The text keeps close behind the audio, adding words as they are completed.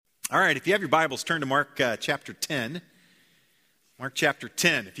All right, if you have your Bibles, turn to Mark chapter 10. Mark chapter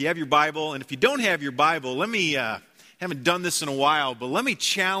 10. If you have your Bible, and if you don't have your Bible, haven't done this in a while, but let me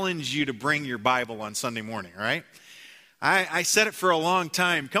challenge you to bring your Bible on Sunday morning, all right? I said it for a long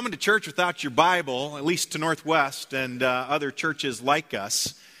time. Coming to church without your Bible, at least to Northwest and other churches like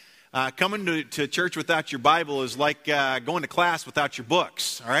us, coming to church without your Bible is like going to class without your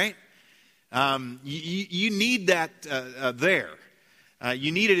books, all right? You need that there.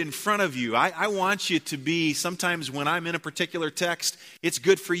 You need it in front of you. I want you to be, sometimes when I'm in a particular text, it's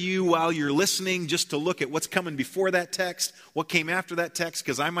good for you while you're listening just to look at what's coming before that text, what came after that text,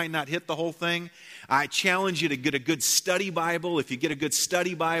 because I might not hit the whole thing. I challenge you to get a good study Bible. If you get a good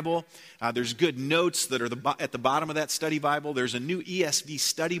study Bible, there's good notes that are at the bottom of that study Bible. There's a new ESV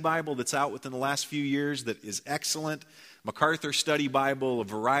study Bible that's out within the last few years that is excellent. MacArthur Study Bible, a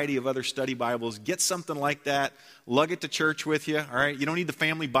variety of other study Bibles. Get something like that. Lug it to church with you, all right? You don't need the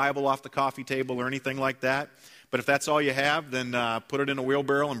family Bible off the coffee table or anything like that. But if that's all you have, then put it in a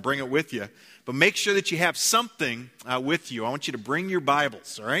wheelbarrow and bring it with you. But make sure that you have something with you. I want you to bring your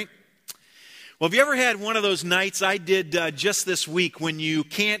Bibles, all right? Well, have you ever had one of those nights I did just this week when you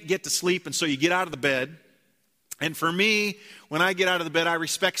can't get to sleep and so you get out of the bed? And for me, when I get out of the bed, I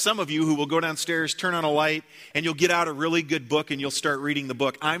respect some of you who will go downstairs, turn on a light, and you'll get out a really good book and you'll start reading the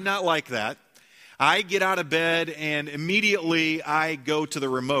book. I'm not like that. I get out of bed and immediately I go to the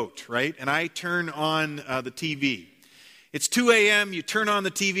remote, right? And I turn on the TV. It's 2 a.m., you turn on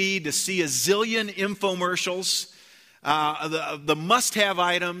the TV to see a zillion infomercials, the must-have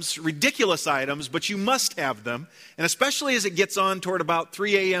items, ridiculous items, but you must have them. And especially as it gets on toward about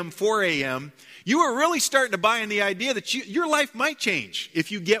 3 a.m., 4 a.m., you are really starting to buy in the idea that your life might change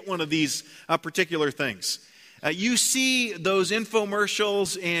if you get one of these particular things. You see those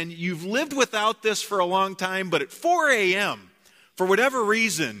infomercials and you've lived without this for a long time, but at 4 a.m., for whatever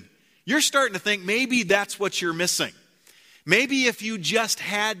reason, you're starting to think maybe that's what you're missing. Maybe if you just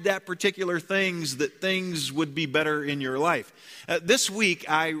had that particular things, that things would be better in your life. This week,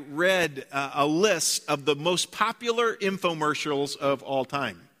 I read a list of the most popular infomercials of all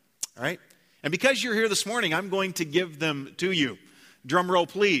time. All right? And because you're here this morning, I'm going to give them to you. Drum roll,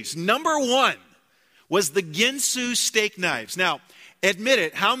 please. Number 1 was the Ginsu steak knives. Now, admit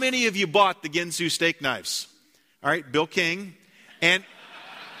it, how many of you bought the Ginsu steak knives? All right, Bill King. And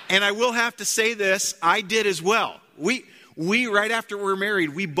I will have to say this, I did as well. We right after we were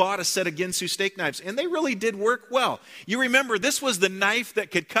married, we bought a set of Ginsu steak knives, and they really did work well. You remember, this was the knife that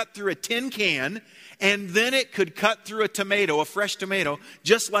could cut through a tin can, and then it could cut through a tomato, a fresh tomato,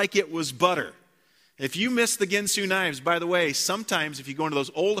 just like it was butter. If you miss the Ginsu knives, by the way, sometimes if you go into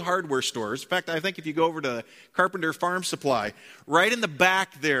those old hardware stores, in fact, I think if you go over to Carpenter Farm Supply, right in the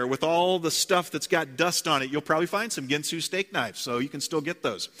back there with all the stuff that's got dust on it, you'll probably find some Ginsu steak knives, so you can still get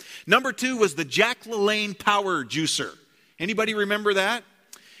those. Number 2 was the Jack LaLanne Power Juicer. Anybody remember that?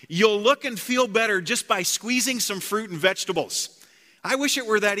 You'll look and feel better just by squeezing some fruit and vegetables. I wish it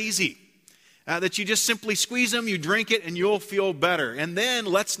were that easy. That you just simply squeeze them, you drink it, and you'll feel better. And then,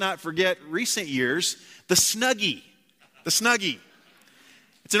 let's not forget, recent years, the Snuggie. The Snuggie.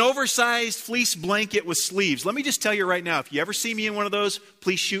 It's an oversized fleece blanket with sleeves. Let me just tell you right now, if you ever see me in one of those,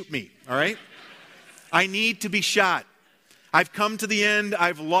 please shoot me, all right? I need to be shot. I've come to the end.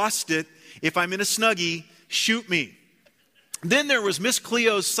 I've lost it. If I'm in a Snuggie, shoot me. Then there was Miss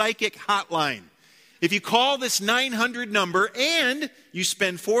Cleo's Psychic Hotline. If you call this 900 number and you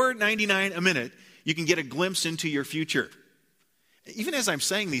spend $4.99 a minute, you can get a glimpse into your future. Even as I'm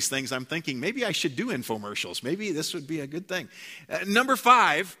saying these things, I'm thinking maybe I should do infomercials. Maybe this would be a good thing. Number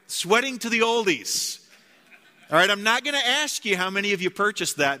 5, sweating to the oldies. All right, I'm not going to ask you how many of you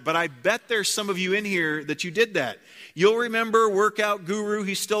purchased that, but I bet there's some of you in here that you did that. You'll remember workout guru,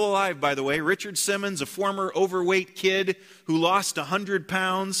 he's still alive, by the way, Richard Simmons, a former overweight kid who lost 100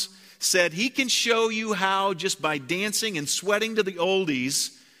 pounds, said he can show you how just by dancing and sweating to the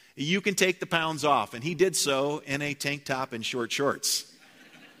oldies, you can take the pounds off. And he did so in a tank top and short shorts.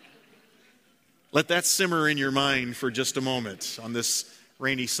 Let that simmer in your mind for just a moment on this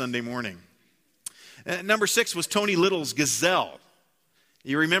rainy Sunday morning. Number 6 was Tony Little's Gazelle.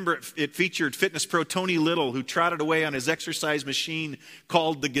 You remember it featured fitness pro Tony Little, who trotted away on his exercise machine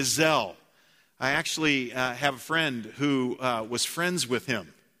called the Gazelle. I actually have a friend who was friends with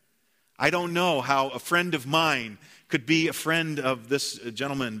him. I don't know how a friend of mine could be a friend of this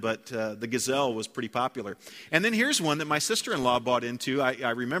gentleman, but the Gazelle was pretty popular. And then here's one that my sister-in-law bought into.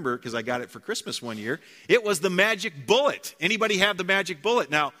 I remember because I got it for Christmas one year. It was the Magic Bullet. Anybody have the Magic Bullet?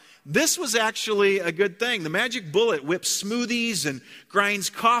 Now, this was actually a good thing. The Magic Bullet whips smoothies and grinds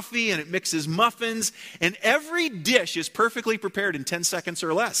coffee, and it mixes muffins, and every dish is perfectly prepared in 10 seconds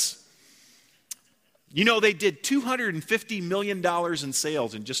or less. You know, they did $250 million in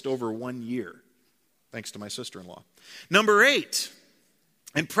sales in just over 1 year, thanks to my sister-in-law. Number 8,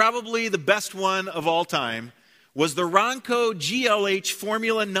 and probably the best one of all time, was the Ronco GLH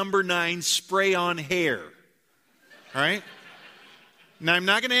Formula Number 9 Spray-On Hair. All right? Now, I'm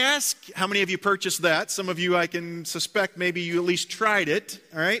not going to ask how many of you purchased that. Some of you, I can suspect, maybe you at least tried it.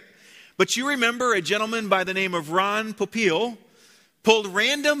 All right? But you remember a gentleman by the name of Ron Popeil pulled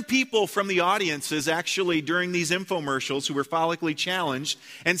random people from the audiences actually during these infomercials who were follically challenged,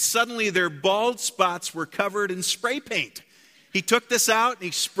 and suddenly their bald spots were covered in spray paint. He took this out and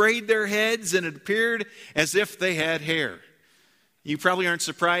he sprayed their heads, and it appeared as if they had hair. You probably aren't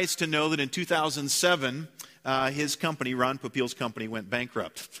surprised to know that in 2007, his company, Ron Popeil's company, went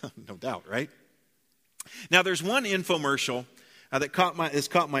bankrupt. No doubt, right? Now, there's one infomercial that has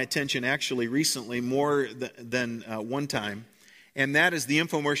caught my attention actually recently more than one time. And that is the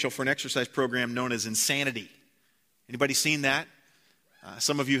infomercial for an exercise program known as Insanity. Anybody seen that?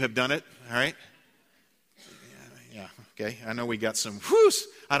 Some of you have done it, all right? Yeah, okay. I know we got some whoos.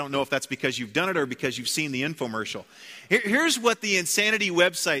 I don't know if that's because you've done it or because you've seen the infomercial. Here's what the Insanity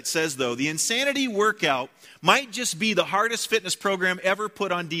website says, though. The Insanity workout might just be the hardest fitness program ever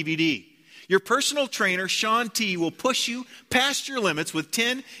put on DVD. Your personal trainer, Shaun T, will push you past your limits with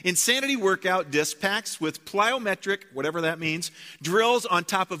 10 Insanity workout discs packed with plyometric, whatever that means, drills on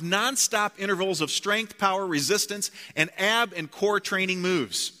top of nonstop intervals of strength, power, resistance, and ab and core training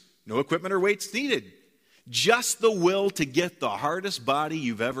moves. No equipment or weights needed. Just the will to get the hardest body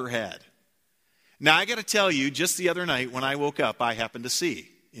you've ever had. Now, I got to tell you, just the other night when I woke up, I happened to see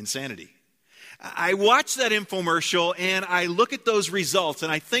Insanity. I watch that infomercial and I look at those results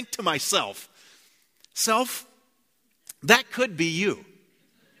and I think to myself, that could be you.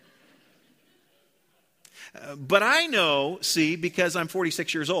 But I know, see, because I'm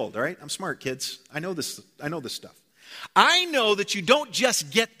 46 years old, all right? I'm smart, kids. I know this stuff. I know that you don't just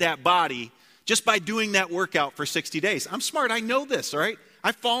get that body just by doing that workout for 60 days. I'm smart. I know this, all right?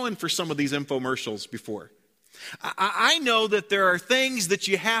 I've fallen for some of these infomercials before. I know that there are things that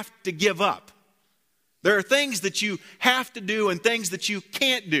you have to give up. There are things that you have to do and things that you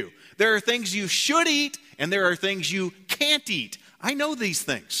can't do. There are things you should eat and there are things you can't eat. I know these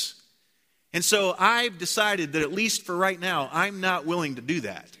things. And so I've decided that at least for right now, I'm not willing to do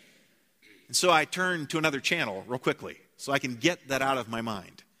that. And so I turn to another channel real quickly so I can get that out of my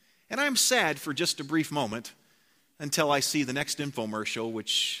mind. And I'm sad for just a brief moment until I see the next infomercial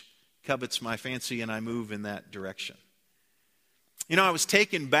which covets my fancy and I move in that direction. You know, I was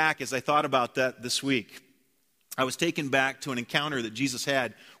taken back as I thought about that this week. I was taken back to an encounter that Jesus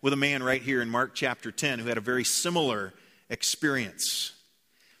had with a man right here in Mark chapter 10 who had a very similar experience.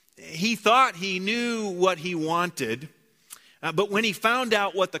 He thought he knew what he wanted, but when he found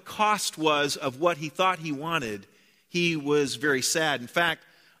out what the cost was of what he thought he wanted, he was very sad. In fact,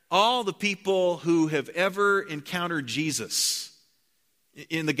 all the people who have ever encountered Jesus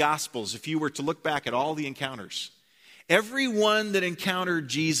in the Gospels, if you were to look back at all the encounters, everyone that encountered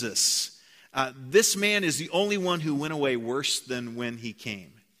Jesus, this man is the only one who went away worse than when he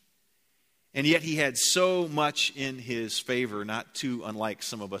came. And yet he had so much in his favor, not too unlike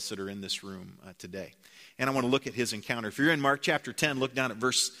some of us that are in this room today. And I want to look at his encounter. If you're in Mark chapter 10, look down at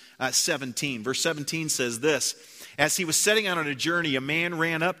verse 17. Verse 17 says this: as he was setting out on a journey, a man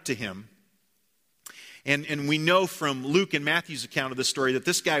ran up to him. And we know from Luke and Matthew's account of this story that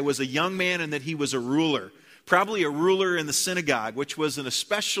this guy was a young man and that he was a ruler. Probably a ruler in the synagogue, which was an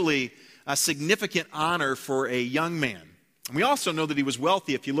especially significant honor for a young man. And we also know that he was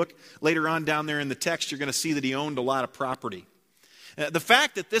wealthy. If you look later on down there in the text, you're going to see that he owned a lot of property. The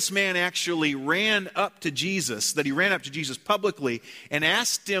fact that this man actually ran up to Jesus publicly and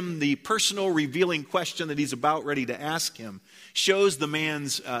asked him the personal revealing question that he's about ready to ask him shows the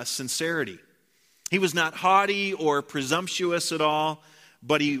man's sincerity. He was not haughty or presumptuous at all,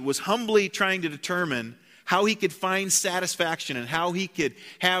 but he was humbly trying to determine how he could find satisfaction and how he could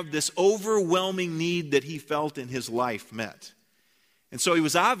have this overwhelming need that he felt in his life met. And so he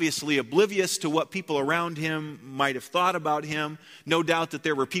was obviously oblivious to what people around him might have thought about him. No doubt that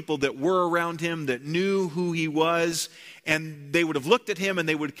there were people that were around him that knew who he was, and they would have looked at him and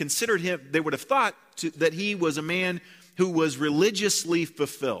they would have considered him, they would have thought that he was a man who was religiously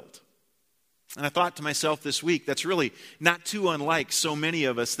fulfilled. And I thought to myself this week, that's really not too unlike so many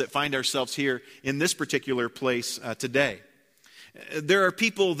of us that find ourselves here in this particular place today. There are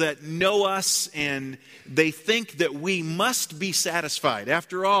people that know us and they think that we must be satisfied.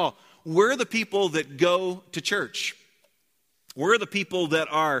 After all, we're the people that go to church. We're the people that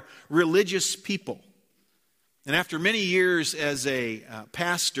are religious people. And after many years as a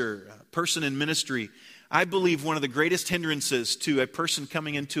pastor, a person in ministry, I believe one of the greatest hindrances to a person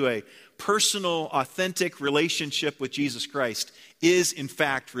coming into a personal, authentic relationship with Jesus Christ is, in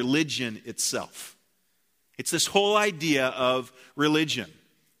fact, religion itself. It's this whole idea of religion.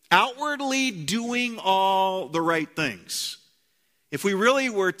 Outwardly doing all the right things. If we really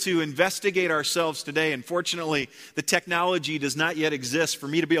were to investigate ourselves today, unfortunately, the technology does not yet exist for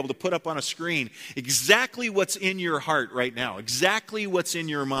me to be able to put up on a screen exactly what's in your heart right now, exactly what's in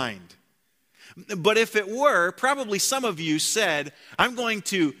your mind. But if it were, probably some of you said, I'm going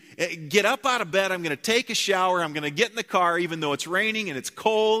to get up out of bed, I'm going to take a shower, I'm going to get in the car even though it's raining and it's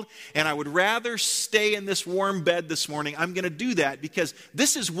cold, and I would rather stay in this warm bed this morning. I'm going to do that because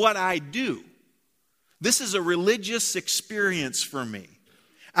this is what I do. This is a religious experience for me.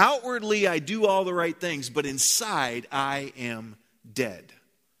 Outwardly, I do all the right things, but inside, I am dead.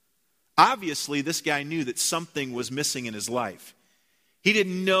 Obviously, this guy knew that something was missing in his life. He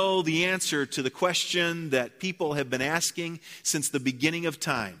didn't know the answer to the question that people have been asking since the beginning of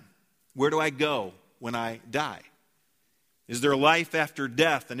time. Where do I go when I die? Is there a life after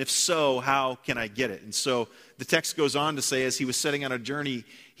death? And if so, how can I get it? And so the text goes on to say, as he was setting on a journey,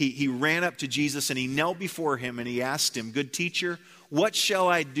 he ran up to Jesus and he knelt before him and he asked him, "Good teacher, what shall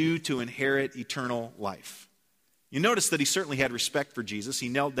I do to inherit eternal life?" You notice that he certainly had respect for Jesus. He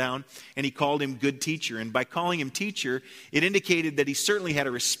knelt down and he called him good teacher. And by calling him teacher, it indicated that he certainly had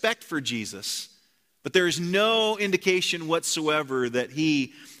a respect for Jesus. But there is no indication whatsoever that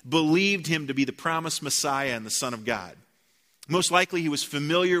he believed him to be the promised Messiah and the Son of God. Most likely he was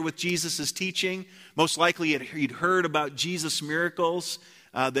familiar with Jesus' teaching. Most likely he'd heard about Jesus' miracles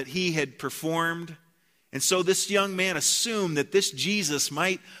that he had performed. And so this young man assumed that this Jesus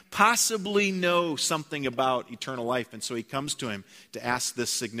might possibly know something about eternal life. And so he comes to him to ask this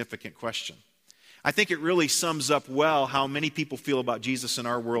significant question. I think it really sums up well how many people feel about Jesus in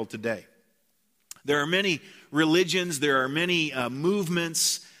our world today. There are many religions, there are many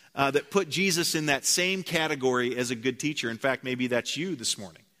movements that put Jesus in that same category as a good teacher. In fact, maybe that's you this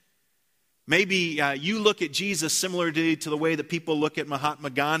morning. Maybe you look at Jesus similarly to the way that people look at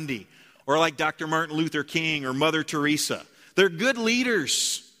Mahatma Gandhi, or like Dr. Martin Luther King or Mother Teresa. They're good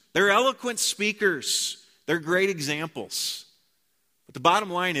leaders. They're eloquent speakers. They're great examples. But the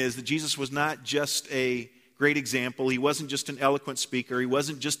bottom line is that Jesus was not just a great example. He wasn't just an eloquent speaker. He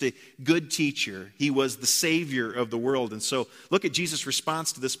wasn't just a good teacher. He was the Savior of the world. And so look at Jesus'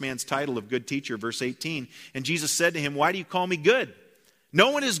 response to this man's title of good teacher, verse 18. And Jesus said to him, "Why do you call me good? No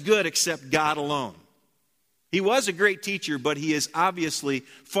one is good except God alone." He was a great teacher, but he is obviously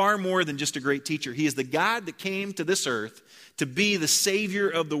far more than just a great teacher. He is the God that came to this earth to be the Savior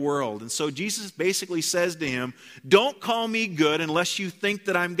of the world. And so Jesus basically says to him, don't call me good unless you think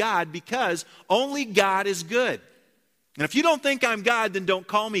that I'm God, because only God is good. And if you don't think I'm God, then don't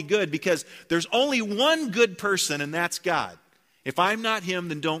call me good, because there's only one good person, and that's God. If I'm not him,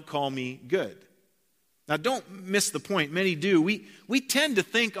 then don't call me good. Now, don't miss the point. Many do. We tend to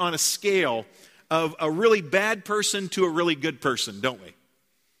think on a scale of a really bad person to a really good person, don't we?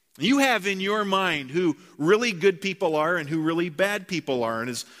 You have in your mind who really good people are and who really bad people are. And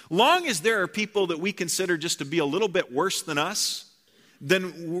as long as there are people that we consider just to be a little bit worse than us,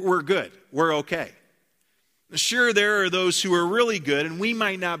 then we're good. We're okay. Sure, there are those who are really good, and we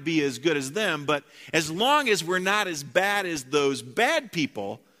might not be as good as them, but as long as we're not as bad as those bad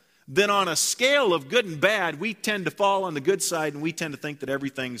people, then on a scale of good and bad, we tend to fall on the good side, and we tend to think that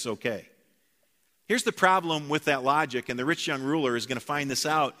everything's okay. Here's the problem with that logic, and the rich young ruler is going to find this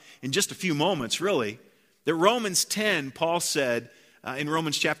out in just a few moments, really. That Romans 10, Paul said in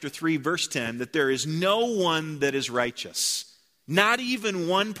Romans chapter 3, verse 10, that there is no one that is righteous. Not even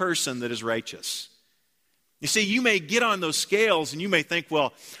one person that is righteous. You see, you may get on those scales and you may think,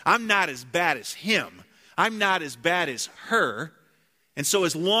 well, I'm not as bad as him. I'm not as bad as her. And so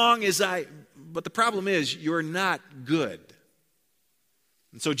as long as but the problem is, you're not good.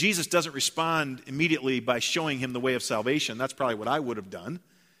 And so Jesus doesn't respond immediately by showing him the way of salvation. That's probably what I would have done.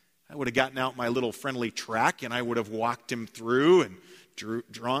 I would have gotten out my little friendly track and I would have walked him through and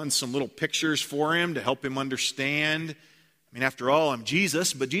drawn some little pictures for him to help him understand. I mean, after all, I'm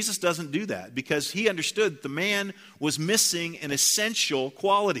Jesus, but Jesus doesn't do that because he understood the man was missing an essential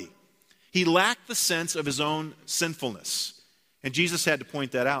quality. He lacked the sense of his own sinfulness. And Jesus had to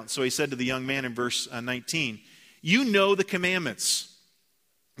point that out. So he said to the young man in verse 19, you know the commandments.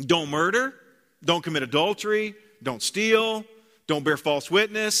 Don't murder, don't commit adultery, don't steal, don't bear false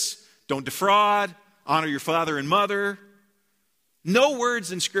witness, don't defraud, honor your father and mother. No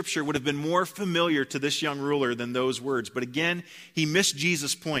words in Scripture would have been more familiar to this young ruler than those words. But again, he missed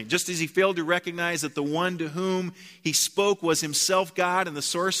Jesus' point. Just as he failed to recognize that the one to whom he spoke was himself God and the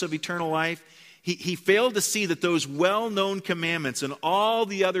source of eternal life, he failed to see that those well-known commandments and all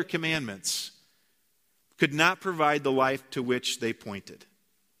the other commandments could not provide the life to which they pointed.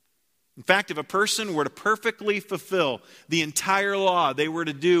 In fact, if a person were to perfectly fulfill the entire law, they were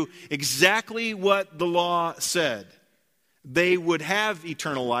to do exactly what the law said, they would have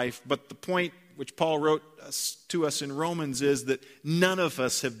eternal life. But the point which Paul wrote to us in Romans is that none of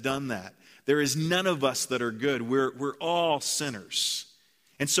us have done that. There is none of us that are good. We're all sinners.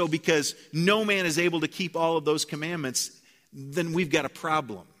 And so because no man is able to keep all of those commandments, then we've got a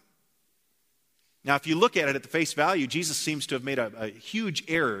problem. Now, if you look at it at the face value, Jesus seems to have made a huge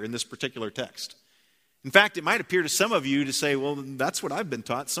error in this particular text. In fact, it might appear to some of you to say, well, that's what I've been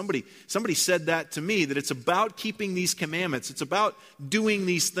taught. Somebody said that to me, that it's about keeping these commandments. It's about doing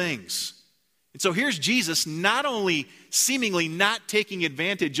these things. And so here's Jesus not only seemingly not taking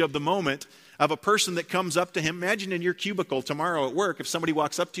advantage of the moment of a person that comes up to him. Imagine in your cubicle tomorrow at work if somebody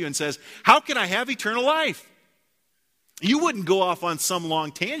walks up to you and says, how can I have eternal life? You wouldn't go off on some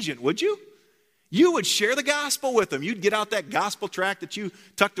long tangent, would you? You would share the gospel with them. You'd get out that gospel tract that you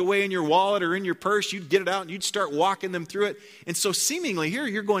tucked away in your wallet or in your purse. You'd get it out and you'd start walking them through it. And so seemingly here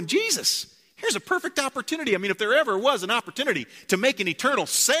you're going, Jesus, here's a perfect opportunity. I mean, if there ever was an opportunity to make an eternal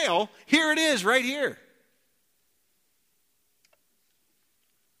sale, here it is right here.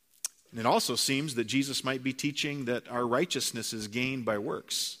 And it also seems that Jesus might be teaching that our righteousness is gained by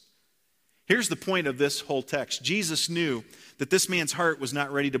works. Here's the point of this whole text. Jesus knew that this man's heart was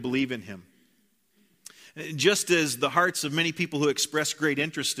not ready to believe in him. Just as the hearts of many people who express great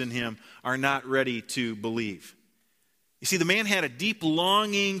interest in him are not ready to believe. You see, the man had a deep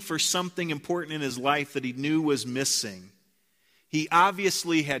longing for something important in his life that he knew was missing. He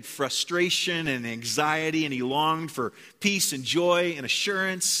obviously had frustration and anxiety, and he longed for peace and joy and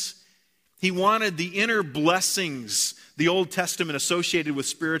assurance. He wanted the inner blessings the Old Testament associated with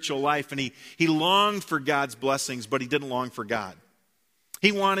spiritual life, and he longed for God's blessings, but he didn't long for God.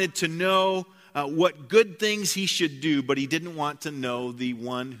 He wanted to know what good things he should do, but he didn't want to know the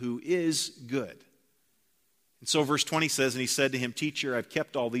one who is good. And so verse 20 says, and he said to him, Teacher, I've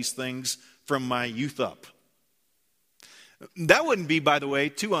kept all these things from my youth up. That wouldn't be, by the way,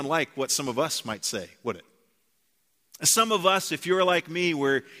 too unlike what some of us might say, would it? Some of us, if you're like me,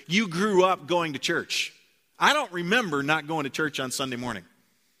 where you grew up going to church. I don't remember not going to church on Sunday morning.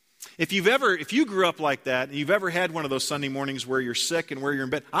 If you grew up like that, and you've ever had one of those Sunday mornings where you're sick and where you're in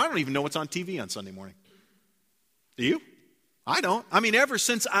bed, I don't even know what's on TV on Sunday morning. Do you? I don't. I mean, ever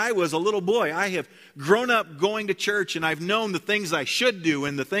since I was a little boy, I have grown up going to church, and I've known the things I should do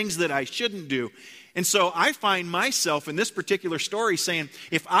and the things that I shouldn't do. And so I find myself in this particular story saying,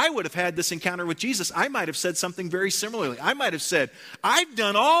 if I would have had this encounter with Jesus, I might have said something very similarly. I might have said, I've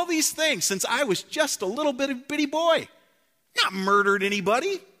done all these things since I was just a little bitty boy. Not murdered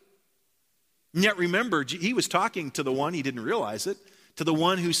anybody. And yet remember, he was talking to the one, he didn't realize it, to the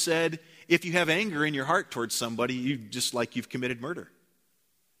one who said, if you have anger in your heart towards somebody, you've committed murder.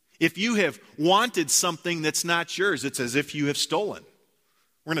 If you have wanted something that's not yours, it's as if you have stolen.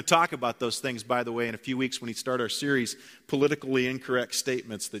 We're going to talk about those things, by the way, in a few weeks when we start our series, Politically Incorrect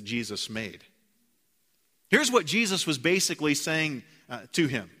Statements That Jesus Made. Here's what Jesus was basically saying to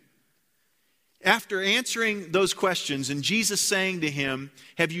him. After answering those questions and Jesus saying to him,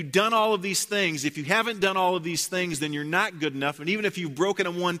 have you done all of these things? If you haven't done all of these things, then you're not good enough. And even if you've broken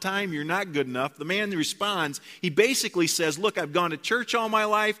them one time, you're not good enough. The man responds, he basically says, look, I've gone to church all my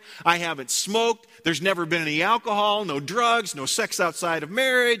life. I haven't smoked. There's never been any alcohol, no drugs, no sex outside of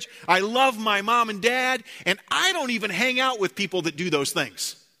marriage. I love my mom and dad, and I don't even hang out with people that do those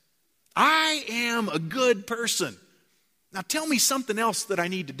things. I am a good person. Now tell me something else that I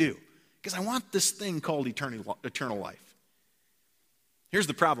need to do. Because I want this thing called eternal life. Here's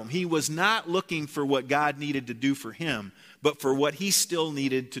the problem. He was not looking for what God needed to do for him, but for what he still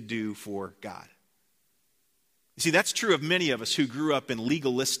needed to do for God. You see, that's true of many of us who grew up in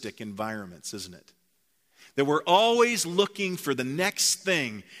legalistic environments, isn't it? That we're always looking for the next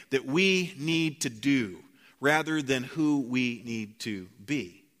thing that we need to do rather than who we need to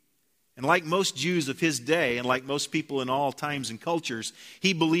be. And like most Jews of his day, and like most people in all times and cultures,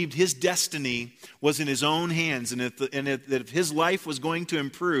 he believed his destiny was in his own hands. And if his life was going to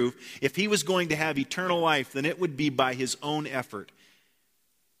improve, if he was going to have eternal life, then it would be by his own effort.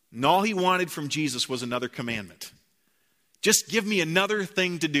 And all he wanted from Jesus was another commandment. Just give me another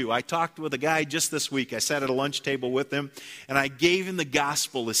thing to do. I talked with a guy just this week. I sat at a lunch table with him, and I gave him the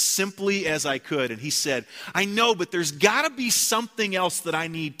gospel as simply as I could. And he said, I know, but there's got to be something else that I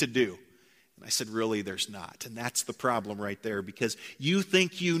need to do. And I said, really, there's not. And that's the problem right there, because you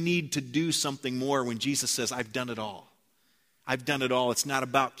think you need to do something more when Jesus says, I've done it all. I've done it all. It's not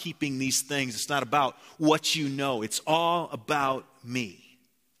about keeping these things. It's not about what you know. It's all about me.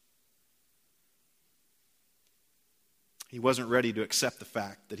 He wasn't ready to accept the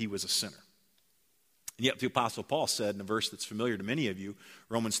fact that he was a sinner. And yet the Apostle Paul said in a verse that's familiar to many of you,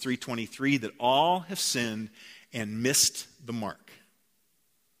 Romans 3:23, that all have sinned and missed the mark.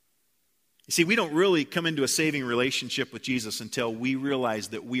 You see, we don't really come into a saving relationship with Jesus until we realize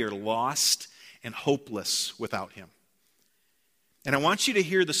that we are lost and hopeless without him. And I want you to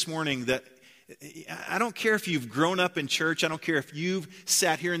hear this morning that I don't care if you've grown up in church. I don't care if you've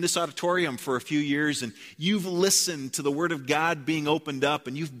sat here in this auditorium for a few years and you've listened to the Word of God being opened up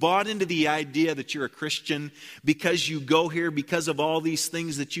and you've bought into the idea that you're a Christian because you go here, because of all these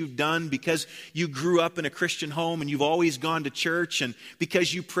things that you've done, because you grew up in a Christian home and you've always gone to church, and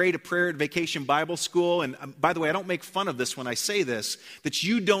because you prayed a prayer at Vacation Bible School. And by the way, I don't make fun of this when I say this, that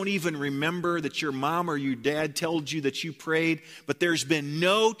you don't even remember that your mom or your dad told you that you prayed, but there's been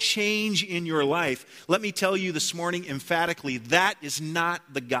no change in your life. Let me tell you this morning emphatically, that is not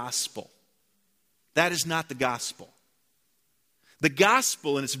the gospel. That is not the gospel. The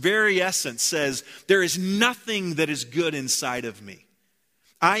gospel in its very essence says, there is nothing that is good inside of me.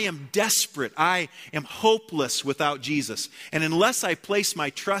 I am desperate. I am hopeless without Jesus. And unless I place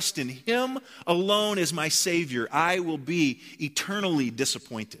my trust in him alone as my Savior, I will be eternally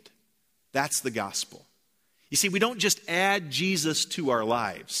disappointed. That's the gospel. You see, we don't just add Jesus to our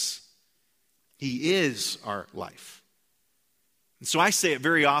lives. He is our life. And so I say it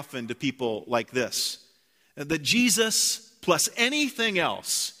very often to people like this, that Jesus plus anything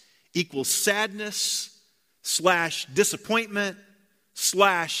else equals sadness / disappointment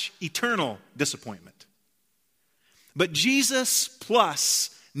 / eternal disappointment. But Jesus plus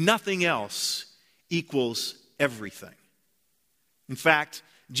nothing else equals everything. In fact,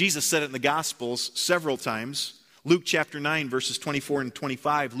 Jesus said it in the Gospels several times. Luke chapter 9, verses 24 and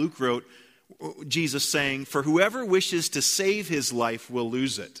 25, Luke wrote, Jesus saying, "For whoever wishes to save his life will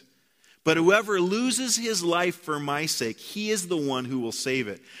lose it. But whoever loses his life for my sake, he is the one who will save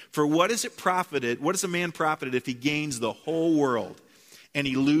it. For what is a man profited if he gains the whole world and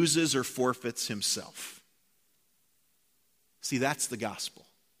he loses or forfeits himself?" See, that's the gospel.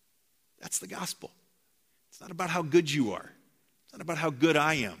 That's the gospel. It's not about how good you are. It's not about how good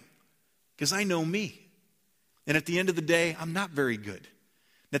I am. Because I know me. And at the end of the day, I'm not very good.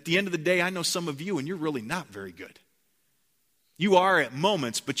 And at the end of the day, I know some of you, and you're really not very good. You are at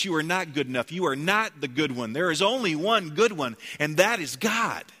moments, but you are not good enough. You are not the good one. There is only one good one, and that is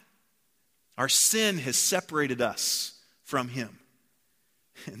God. Our sin has separated us from him.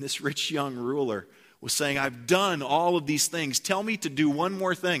 And this rich young ruler was saying, I've done all of these things. Tell me to do one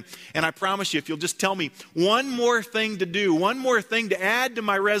more thing. And I promise you, if you'll just tell me one more thing to do, one more thing to add to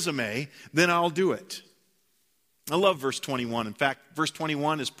my resume, then I'll do it. I love verse 21. In fact, verse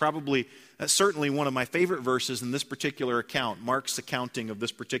 21 is probably, certainly one of my favorite verses in this particular account, Mark's accounting of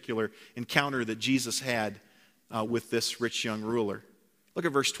this particular encounter that Jesus had with this rich young ruler. Look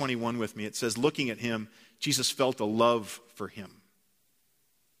at verse 21 with me. It says, looking at him, Jesus felt a love for him.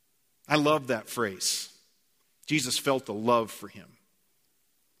 I love that phrase. Jesus felt a love for him.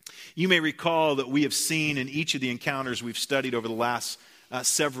 You may recall that we have seen in each of the encounters we've studied over the last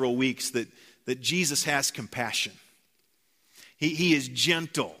several weeks that Jesus has compassion. He is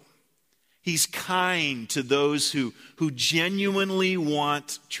gentle. He's kind to those who genuinely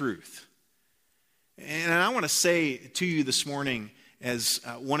want truth. And I want to say to you this morning as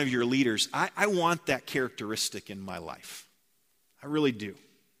one of your leaders, I want that characteristic in my life. I really do.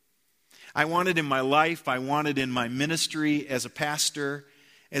 I want it in my life. I want it in my ministry as a pastor.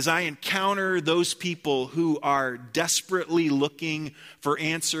 As I encounter those people who are desperately looking for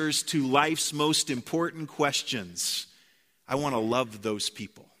answers to life's most important questions, I want to love those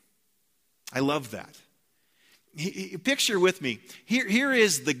people. I love that. Picture with me, here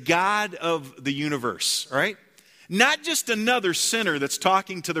is the God of the universe, right? Not just another sinner that's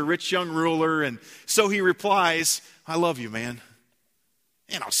talking to the rich young ruler, and so he replies, I love you, man.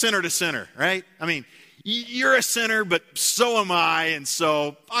 You know, sinner to sinner, right? I mean, You're a sinner, but so am I, and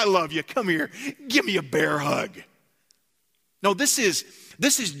so I love you. Come here. Give me a bear hug. No, this is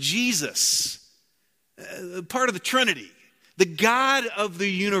Jesus, part of the Trinity, the God of the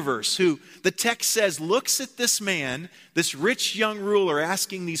universe, who the text says looks at this man, this rich young ruler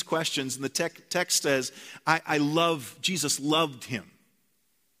asking these questions, and the text says, Jesus loved him.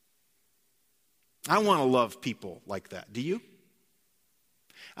 I want to love people like that. Do you?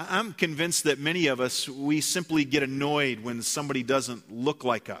 I'm convinced that many of us, we simply get annoyed when somebody doesn't look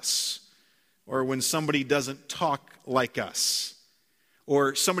like us, or when somebody doesn't talk like us,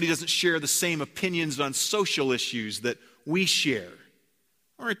 or somebody doesn't share the same opinions on social issues that we share,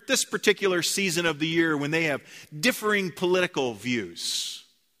 or at this particular season of the year when they have differing political views.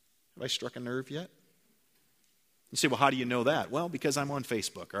 Have I struck a nerve yet? You say, well, how do you know that? Well, because I'm on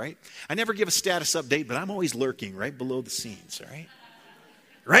Facebook, all right? I never give a status update, but I'm always lurking right below the scenes, all right?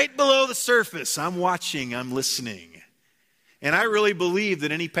 Right below the surface, I'm watching, I'm listening. And I really believe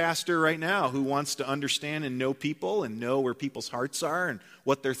that any pastor right now who wants to understand and know people and know where people's hearts are and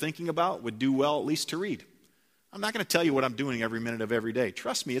what they're thinking about would do well at least to read. I'm not going to tell you what I'm doing every minute of every day.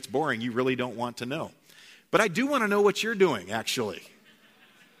 Trust me, it's boring. You really don't want to know. But I do want to know what you're doing, actually.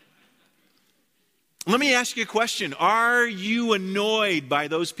 Let me ask you a question. Are you annoyed by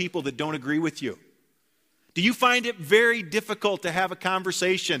those people that don't agree with you? Do you find it very difficult to have a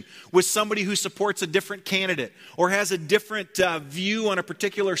conversation with somebody who supports a different candidate or has a different view on a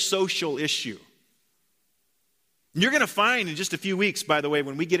particular social issue? You're going to find in just a few weeks, by the way,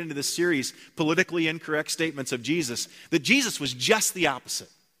 when we get into this series, Politically Incorrect Statements of Jesus, that Jesus was just the opposite.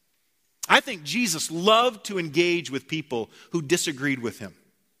 I think Jesus loved to engage with people who disagreed with him.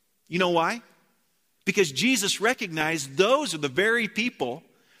 You know why? Because Jesus recognized those are the very people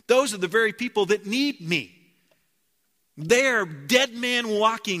that need me. They are dead man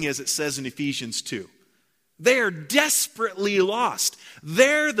walking, as it says in Ephesians 2. They are desperately lost.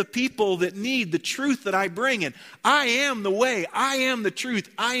 They're the people that need the truth that I bring. And I am the way, I am the truth,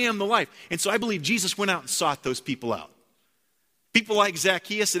 I am the life. And so I believe Jesus went out and sought those people out. People like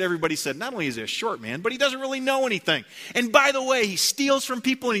Zacchaeus that everybody said, not only is he a short man, but he doesn't really know anything. And by the way, he steals from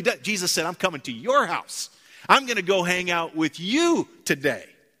people and Jesus said, I'm coming to your house. I'm going to go hang out with you today.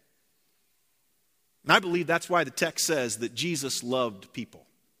 And I believe that's why the text says that Jesus loved people.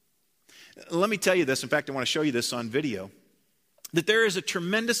 Let me tell you this. In fact, I want to show you this on video. That there is a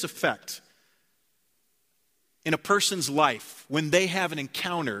tremendous effect in a person's life when they have an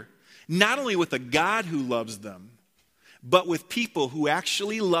encounter, not only with a God who loves them, but with people who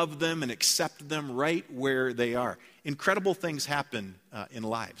actually love them and accept them right where they are. Incredible things happen in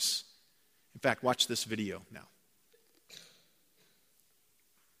lives. In fact, watch this video now.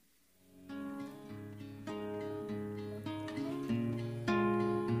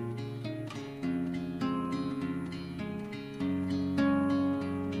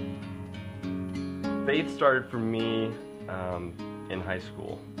 Faith started for me in high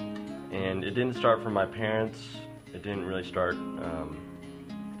school, and it didn't start from my parents. It didn't really start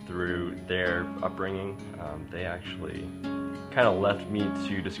through their upbringing. They actually kind of left me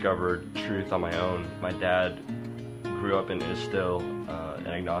to discover truth on my own. My dad grew up and is still an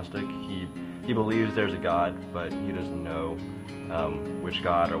agnostic. He believes there's a God, but he doesn't know which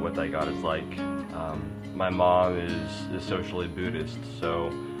God or what that God is like. My mom is socially Buddhist,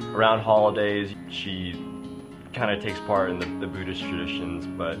 so around holidays she kind of takes part in the Buddhist traditions,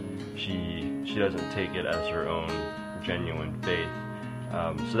 but she doesn't take it as her own genuine faith.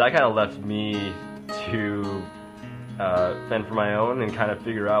 So that kind of left me to fend for my own and kind of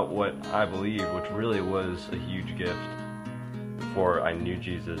figure out what I believe, which really was a huge gift. Before I knew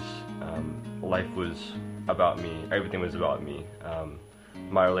Jesus, life was about me. Everything was about me.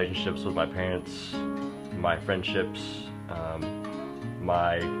 My relationships with my parents, my friendships,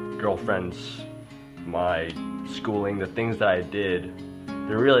 my girlfriends, my schooling, the things that I did,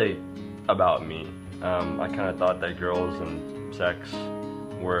 they're really about me. I kind of thought that girls and sex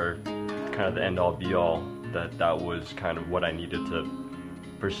were kind of the end-all be-all, that was kind of what I needed to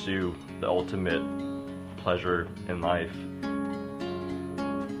pursue the ultimate pleasure in life.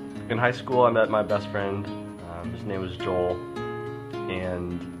 In high school, I met my best friend. His name was Joel,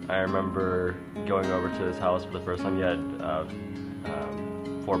 and I remember going over to his house for the first time. He had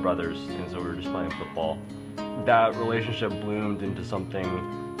 4 brothers, and so we were just playing football. That relationship bloomed into something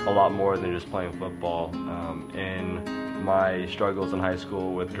a lot more than just playing football. In my struggles in high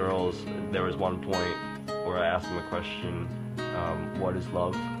school with girls, there was one point where I asked him a question, what is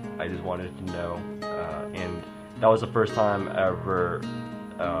love? I just wanted to know, and that was the first time I ever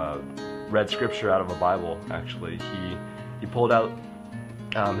read scripture out of a Bible. Actually, he pulled out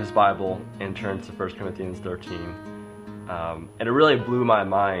his Bible and turned to 1 Corinthians 13. And it really blew my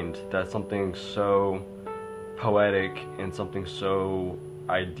mind that something so poetic and something so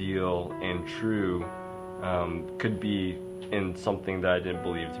ideal and true could be in something that I didn't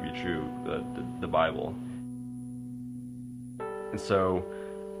believe to be true, the Bible. And so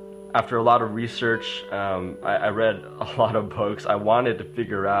after a lot of research, I read a lot of books. I wanted to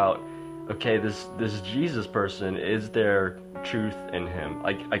figure out, okay, this Jesus person, is there truth in him?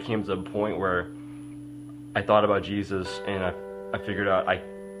 I came to a point where I thought about Jesus and I figured out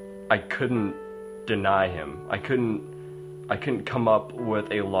I couldn't deny him. I couldn't come up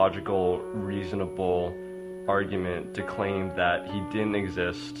with a logical, reasonable argument to claim that he didn't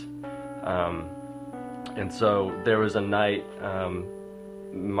exist. And so there was a night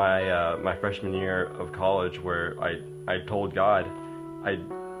my freshman year of college where I told God,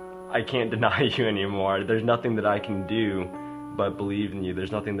 I can't deny you anymore. There's nothing that I can do but believe in you.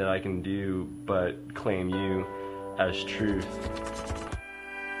 There's nothing that I can do but claim you as truth.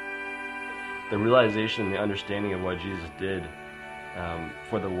 The realization and the understanding of what Jesus did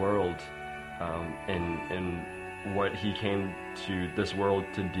for the world and what he came to this world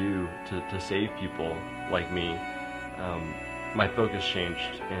to do to save people like me, my focus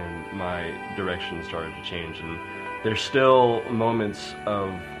changed and my direction started to change. And there's still moments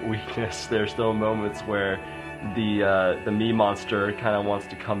of weakness. There's still moments where the me monster kind of wants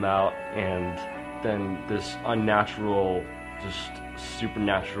to come out, and then this unnatural, just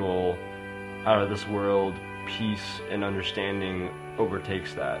supernatural, out of this world peace and understanding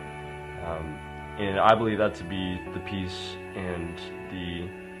overtakes that. And I believe that to be the peace and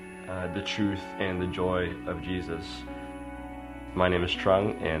the truth and the joy of Jesus. My name is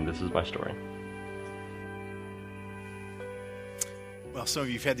Trung, and this is my story. Well, some of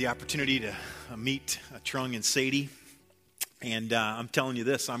you have had the opportunity to meet Trung and Sadie, and I'm telling you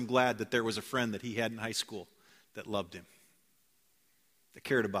this, I'm glad that there was a friend that he had in high school that loved him, that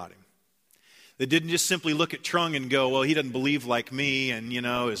cared about him. They didn't just simply look at Trung and go, well, he doesn't believe like me, and,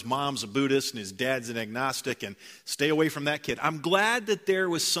 his mom's a Buddhist and his dad's an agnostic, and stay away from that kid. I'm glad that there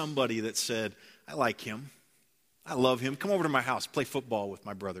was somebody that said, I like him. I love him. Come over to my house, play football with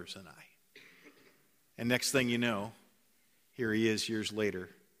my brothers and I. And next thing you know, here he is years later,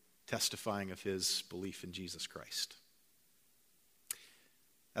 testifying of his belief in Jesus Christ.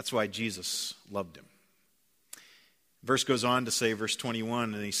 That's why Jesus loved him. Verse goes on to say, verse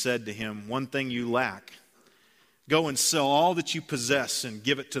 21, and he said to him, one thing you lack, go and sell all that you possess and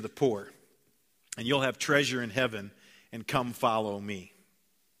give it to the poor, and you'll have treasure in heaven, and come follow me.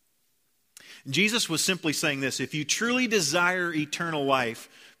 Jesus was simply saying this: if you truly desire eternal life,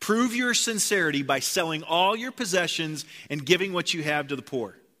 prove your sincerity by selling all your possessions and giving what you have to the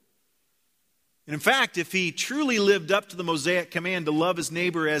poor. And in fact, if he truly lived up to the Mosaic command to love his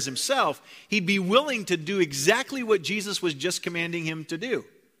neighbor as himself, he'd be willing to do exactly what Jesus was just commanding him to do.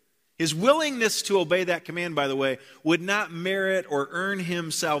 His willingness to obey that command, by the way, would not merit or earn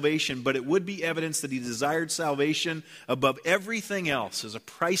him salvation, but it would be evidence that he desired salvation above everything else as a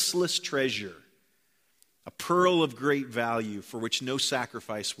priceless treasure, a pearl of great value for which no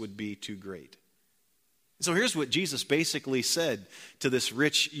sacrifice would be too great. So here's what Jesus basically said to this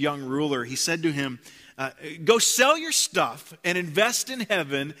rich young ruler. He said to him, go sell your stuff and invest in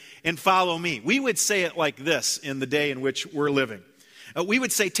heaven and follow me. We would say it like this in the day in which we're living. We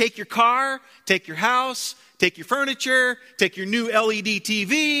would say, take your car, take your house, take your furniture, take your new LED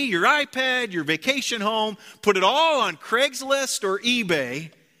TV, your iPad, your vacation home, put it all on Craigslist or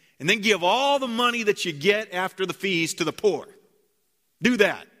eBay, and then give all the money that you get after the fees to the poor. Do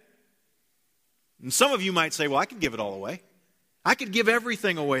that. And some of you might say, well, I could give it all away. I could give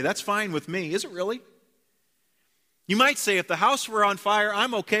everything away. That's fine with me. Is it really? You might say, if the house were on fire,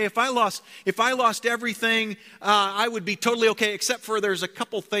 I'm okay. If I lost everything, I would be totally okay, except for there's a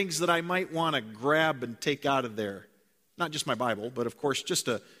couple things that I might want to grab and take out of there. Not just my Bible, but of course,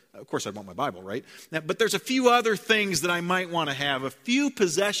 of course I'd want my Bible, right? But there's a few other things that I might want to have, a few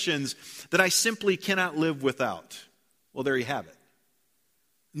possessions that I simply cannot live without. Well, there you have it.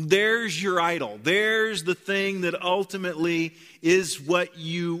 There's your idol. There's the thing that ultimately is what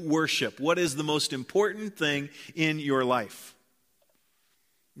you worship. What is the most important thing in your life?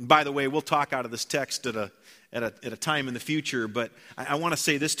 By the way, we'll talk out of this text at a time in the future, but I want to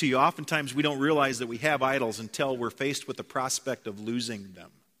say this to you. Oftentimes we don't realize that we have idols until we're faced with the prospect of losing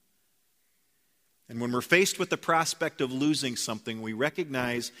them. And when we're faced with the prospect of losing something, we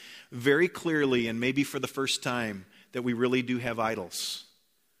recognize very clearly, and maybe for the first time, that we really do have idols.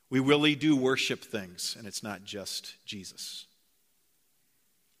 We really do worship things, and it's not just Jesus.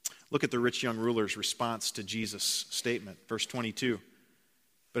 Look at the rich young ruler's response to Jesus' statement. Verse 22.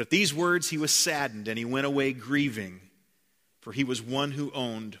 But at these words he was saddened, and he went away grieving, for he was one who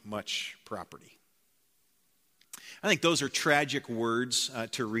owned much property. I think those are tragic words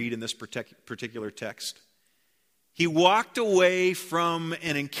to read in this particular text. He walked away from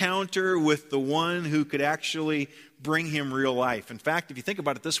an encounter with the one who could actually bring him real life. In fact, if you think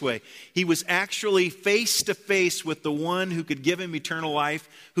about it this way, he was actually face to face with the one who could give him eternal life,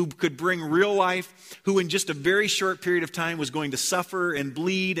 who could bring real life, who in just a very short period of time was going to suffer and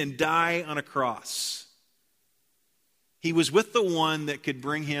bleed and die on a cross. He was with the one that could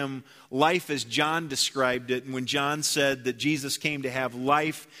bring him life as John described it. And when John said that Jesus came to have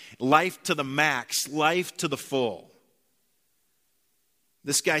life, life to the max, life to the full.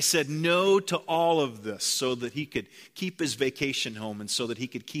 This guy said no to all of this so that he could keep his vacation home and so that he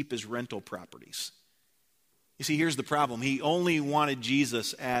could keep his rental properties. You see, here's the problem. He only wanted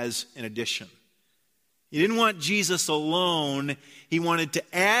Jesus as an addition. He didn't want Jesus alone. He wanted to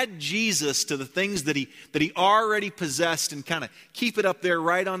add Jesus to the things that he already possessed and kind of keep it up there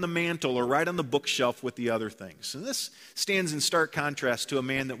right on the mantle or right on the bookshelf with the other things. And this stands in stark contrast to a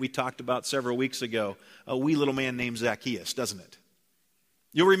man that we talked about several weeks ago, a wee little man named Zacchaeus, doesn't it?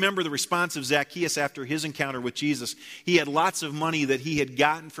 You'll remember the response of Zacchaeus after his encounter with Jesus. He had lots of money that he had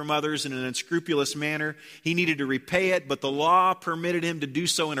gotten from others in an unscrupulous manner. He needed to repay it, but the law permitted him to do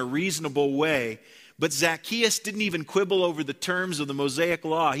so in a reasonable way. But Zacchaeus didn't even quibble over the terms of the Mosaic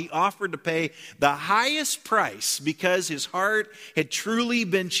law. He offered to pay the highest price because his heart had truly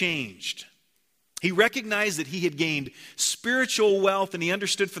been changed. He recognized that he had gained spiritual wealth, and he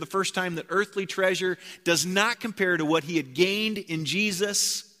understood for the first time that earthly treasure does not compare to what he had gained in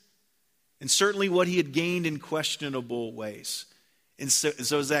Jesus, and certainly what he had gained in questionable ways. And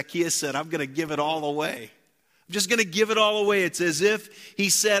so Zacchaeus said, I'm going to give it all away. I'm just going to give it all away. It's as if he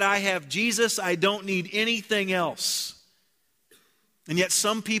said, I have Jesus, I don't need anything else. And yet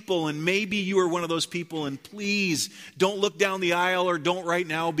some people, and maybe you are one of those people, and please don't look down the aisle or don't right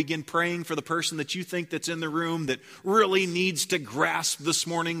now begin praying for the person that you think that's in the room that really needs to grasp this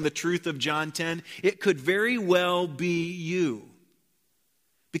morning the truth of John 10. It could very well be you.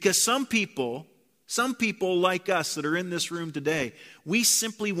 Because some people like us that are in this room today, we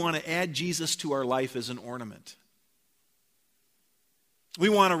simply want to add Jesus to our life as an ornament. We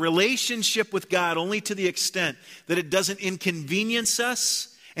want a relationship with God only to the extent that it doesn't inconvenience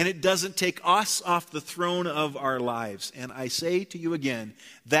us and it doesn't take us off the throne of our lives. And I say to you again,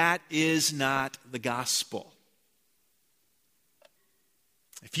 that is not the gospel.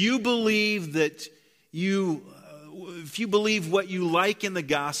 If you believe what you like in the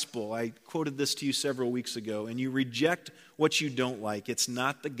gospel, I quoted this to you several weeks ago, and you reject what you don't like, it's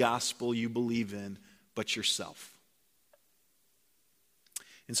not the gospel you believe in, but yourself.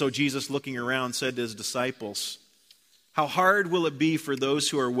 And so Jesus, looking around, said to his disciples, how hard will it be for those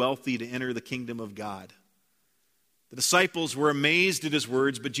who are wealthy to enter the kingdom of God? The disciples were amazed at his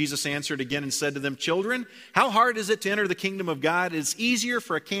words, but Jesus answered again and said to them, children, how hard is it to enter the kingdom of God? It's easier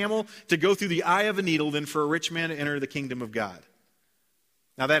for a camel to go through the eye of a needle than for a rich man to enter the kingdom of God.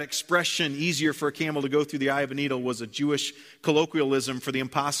 Now that expression, easier for a camel to go through the eye of a needle, was a Jewish colloquialism for the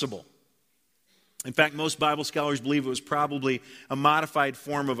impossible. In fact, most Bible scholars believe it was probably a modified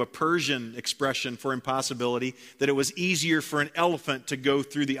form of a Persian expression for impossibility, that it was easier for an elephant to go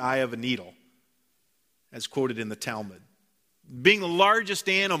through the eye of a needle, as quoted in the Talmud. Being the largest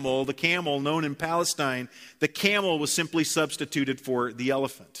animal, the camel, known in Palestine, the camel was simply substituted for the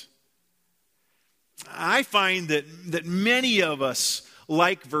elephant. I find that many of us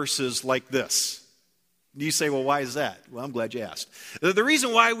like verses like this. You say, well, why is that? Well, I'm glad you asked. The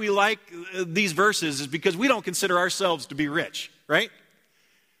reason why we like these verses is because we don't consider ourselves to be rich, right?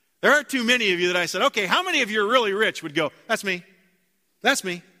 There aren't too many of you that I said, okay, how many of you are really rich would go, that's me. That's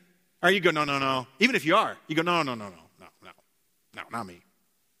me. Or you go, no. Even if you are, you go, no, not me.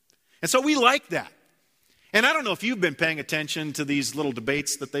 And so we like that. And I don't know if you've been paying attention to these little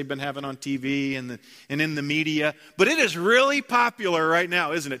debates that they've been having on TV and in the media, but it is really popular right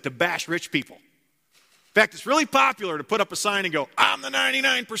now, isn't it, to bash rich people. In fact, it's really popular to put up a sign and go, I'm the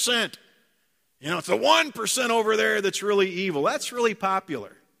 99%. It's the 1% over there that's really evil. That's really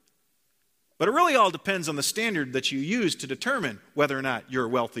popular. But it really all depends on the standard that you use to determine whether or not you're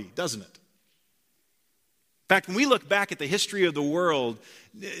wealthy, doesn't it? In fact, when we look back at the history of the world,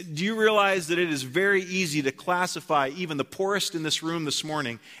 do you realize that it is very easy to classify even the poorest in this room this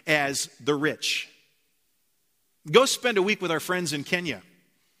morning as the rich? Go spend a week with our friends in Kenya.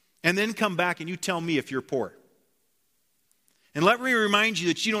 And then come back and you tell me if you're poor. And let me remind you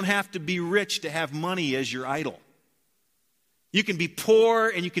that you don't have to be rich to have money as your idol. You can be poor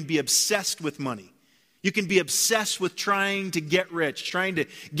and you can be obsessed with money. You can be obsessed with trying to get rich, trying to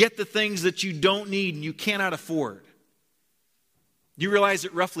get the things that you don't need and you cannot afford. You realize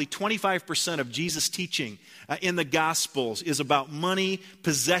that roughly 25% of Jesus' teaching in the Gospels is about money,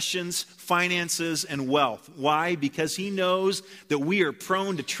 possessions, finances, and wealth. Why? Because he knows that we are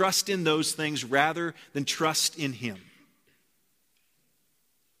prone to trust in those things rather than trust in him.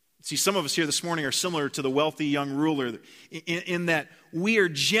 See, some of us here this morning are similar to the wealthy young ruler in that we are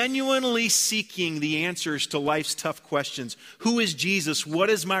genuinely seeking the answers to life's tough questions. Who is Jesus?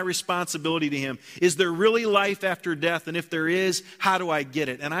 What is my responsibility to him? Is there really life after death? And if there is, how do I get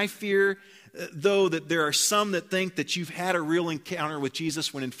it? And I fear, though, that there are some that think that you've had a real encounter with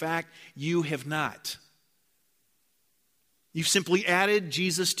Jesus when in fact you have not. You've simply added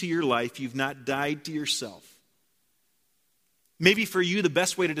Jesus to your life. You've not died to yourself. Maybe for you, the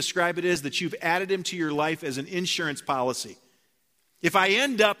best way to describe it is that you've added him to your life as an insurance policy. If I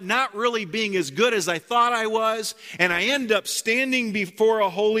end up not really being as good as I thought I was, and I end up standing before a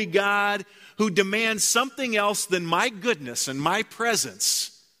holy God who demands something else than my goodness and my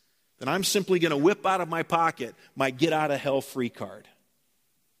presence, then I'm simply going to whip out of my pocket my get out of hell free card.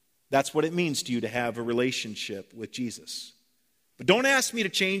 That's what it means to you to have a relationship with Jesus. But don't ask me to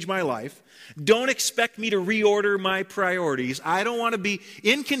change my life. Don't expect me to reorder my priorities. I don't want to be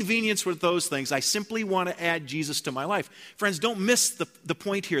inconvenienced with those things. I simply want to add Jesus to my life. Friends, don't miss the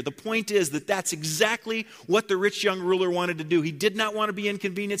point here. The point is that that's exactly what the rich young ruler wanted to do. He did not want to be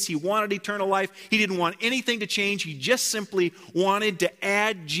inconvenienced. He wanted eternal life. He didn't want anything to change. He just simply wanted to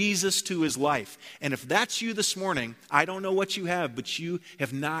add Jesus to his life. And if that's you this morning, I don't know what you have, but you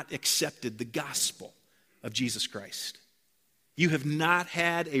have not accepted the gospel of Jesus Christ. You have not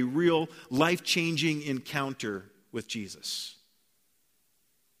had a real life-changing encounter with Jesus.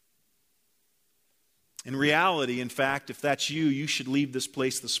 In reality, in fact, if that's you, you should leave this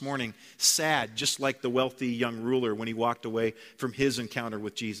place this morning sad, just like the wealthy young ruler when he walked away from his encounter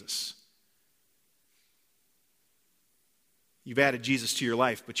with Jesus. You've added Jesus to your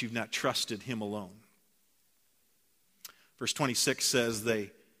life, but you've not trusted him alone. Verse 26 says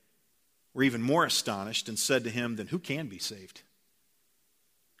they were even more astonished and said to him, "Then who can be saved?"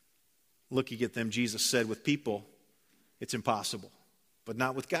 Looking at them, Jesus said, "With people, it's impossible, but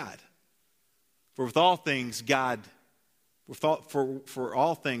not with God. For with all things, for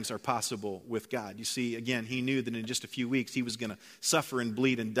all things are possible with God." You see, again, he knew that in just a few weeks he was going to suffer and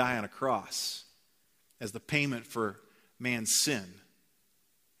bleed and die on a cross as the payment for man's sin.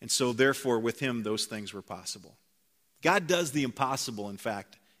 And so, therefore, with him, those things were possible. God does the impossible, in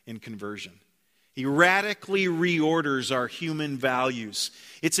fact, in conversion. He radically reorders our human values.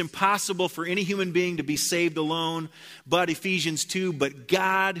 It's impossible for any human being to be saved alone, but Ephesians 2, but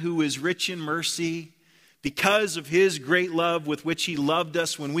God, who is rich in mercy, because of his great love with which he loved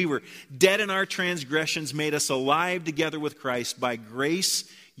us when we were dead in our transgressions, made us alive together with Christ. By grace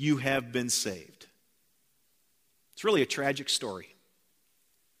you have been saved. It's really a tragic story.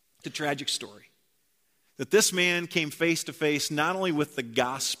 It's a tragic story. That this man came face to face not only with the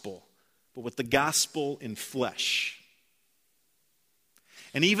gospel, but with the gospel in flesh.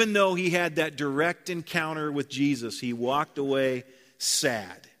 And even though he had that direct encounter with Jesus, he walked away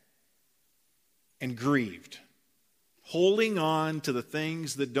sad and grieved, holding on to the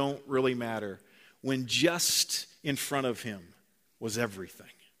things that don't really matter, when just in front of him was everything.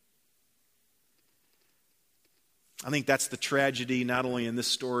 I think that's the tragedy, not only in this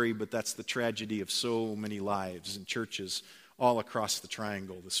story, but that's the tragedy of so many lives and churches all across the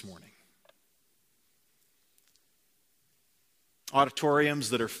triangle this morning.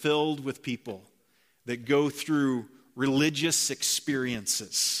 Auditoriums that are filled with people that go through religious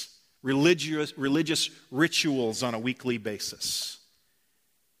experiences, religious rituals on a weekly basis.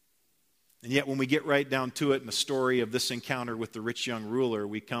 And yet when we get right down to it in the story of this encounter with the rich young ruler,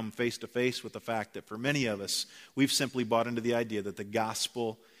 we come face to face with the fact that for many of us, we've simply bought into the idea that the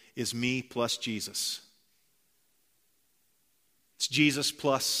gospel is me plus Jesus. It's Jesus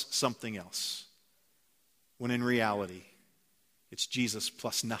plus something else. When in reality, it's Jesus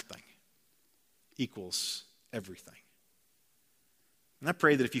plus nothing equals everything. And I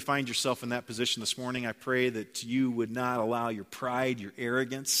pray that if you find yourself in that position this morning, I pray that you would not allow your pride, your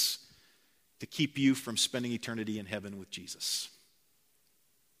arrogance, to keep you from spending eternity in heaven with Jesus.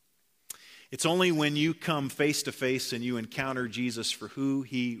 It's only when you come face to face and you encounter Jesus for who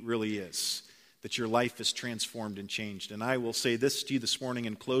he really is that your life is transformed and changed. And I will say this to you this morning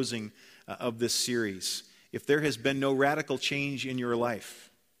in closing of this series. If there has been no radical change in your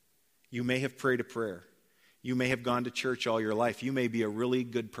life, you may have prayed a prayer. You may have gone to church all your life. You may be a really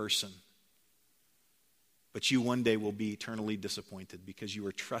good person. But you one day will be eternally disappointed because you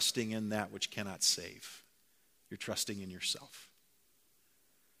are trusting in that which cannot save. You're trusting in yourself.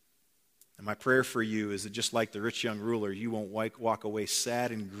 And my prayer for you is that just like the rich young ruler, you won't walk away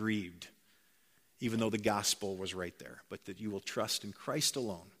sad and grieved, even though the gospel was right there, but that you will trust in Christ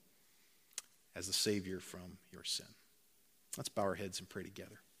alone as the Savior from your sin. Let's bow our heads and pray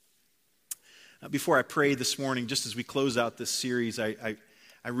together. Before I pray this morning, just as we close out this series, I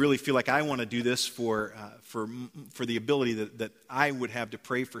really feel like I want to do this for the ability that I would have to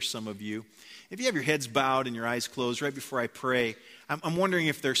pray for some of you. If you have your heads bowed and your eyes closed, right before I pray, I'm wondering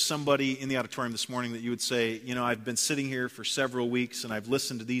if there's somebody in the auditorium this morning that you would say, you know, I've been sitting here for several weeks and I've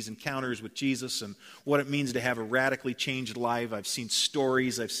listened to these encounters with Jesus and what it means to have a radically changed life. I've seen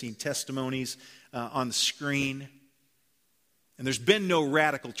stories, I've seen testimonies on the screen. And there's been no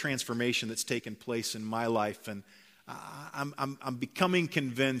radical transformation that's taken place in my life. And I'm becoming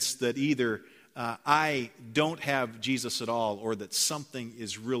convinced that either I don't have Jesus at all or that something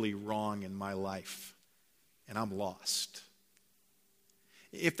is really wrong in my life and I'm lost.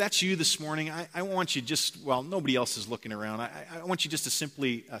 If that's you this morning, I want you just, while nobody else is looking around, I want you just to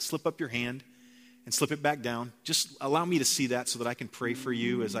simply slip up your hand and slip it back down. Just allow me to see that so that I can pray for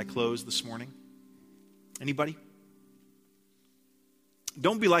you as I close this morning. Anybody?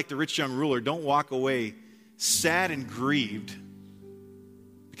 Don't be like the rich young ruler. Don't walk away sad and grieved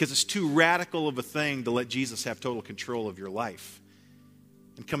because it's too radical of a thing to let Jesus have total control of your life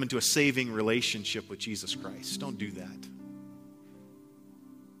and come into a saving relationship with Jesus Christ. Don't do that.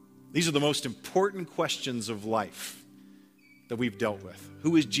 These are the most important questions of life that we've dealt with.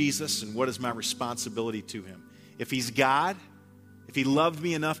 Who is Jesus and what is my responsibility to him? If he's God, if he loved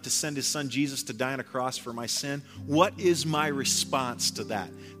me enough to send his son Jesus to die on a cross for my sin, what is my response to that?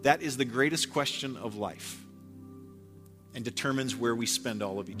 That is the greatest question of life and determines where we spend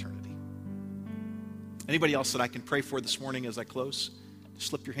all of eternity. Anybody else that I can pray for this morning as I close?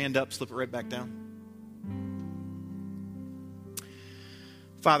 Slip your hand up, slip it right back down.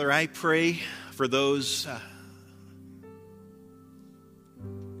 Father, I pray for those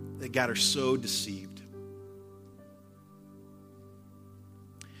that God are so deceived.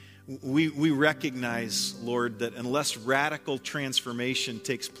 We recognize, Lord, that unless radical transformation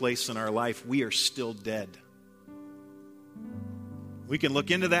takes place in our life, we are still dead. We can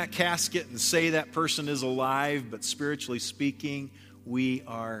look into that casket and say that person is alive, but spiritually speaking, we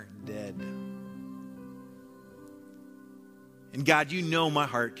are dead. And God, you know my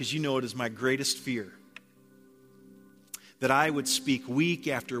heart because you know it is my greatest fear that I would speak week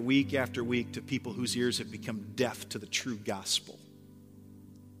after week after week to people whose ears have become deaf to the true gospel.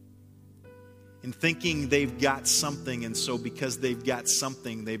 In thinking they've got something, and so because they've got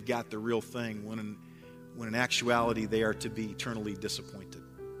something, they've got the real thing, when in actuality they are to be eternally disappointed.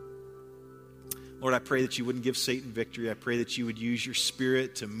 Lord, I pray that you wouldn't give Satan victory. I pray that you would use your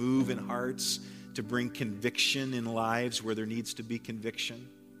Spirit to move in hearts, to bring conviction in lives where there needs to be conviction.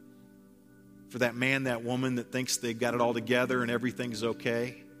 For that man, that woman that thinks they've got it all together and everything's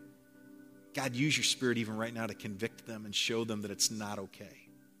okay, God, use your Spirit even right now to convict them and show them that it's not okay.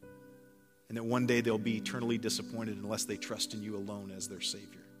 And that one day they'll be eternally disappointed unless they trust in you alone as their Savior.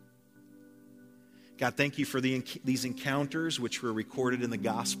 God, thank you for these encounters which were recorded in the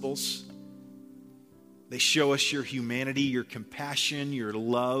Gospels. They show us your humanity, your compassion, your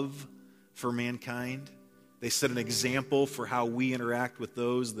love for mankind. They set an example for how we interact with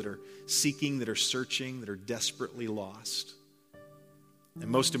those that are seeking, that are searching, that are desperately lost. And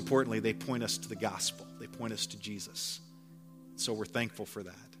most importantly, they point us to the gospel. They point us to Jesus. So we're thankful for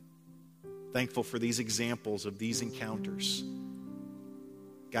that. Thankful for these examples of these encounters.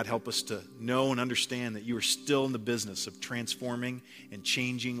 God, help us to know and understand that you are still in the business of transforming and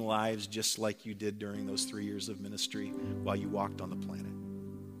changing lives just like you did during those 3 years of ministry while you walked on the planet.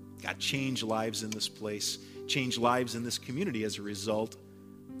 God, change lives in this place, change lives in this community as a result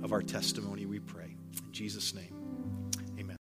of our testimony, we pray. In Jesus' name.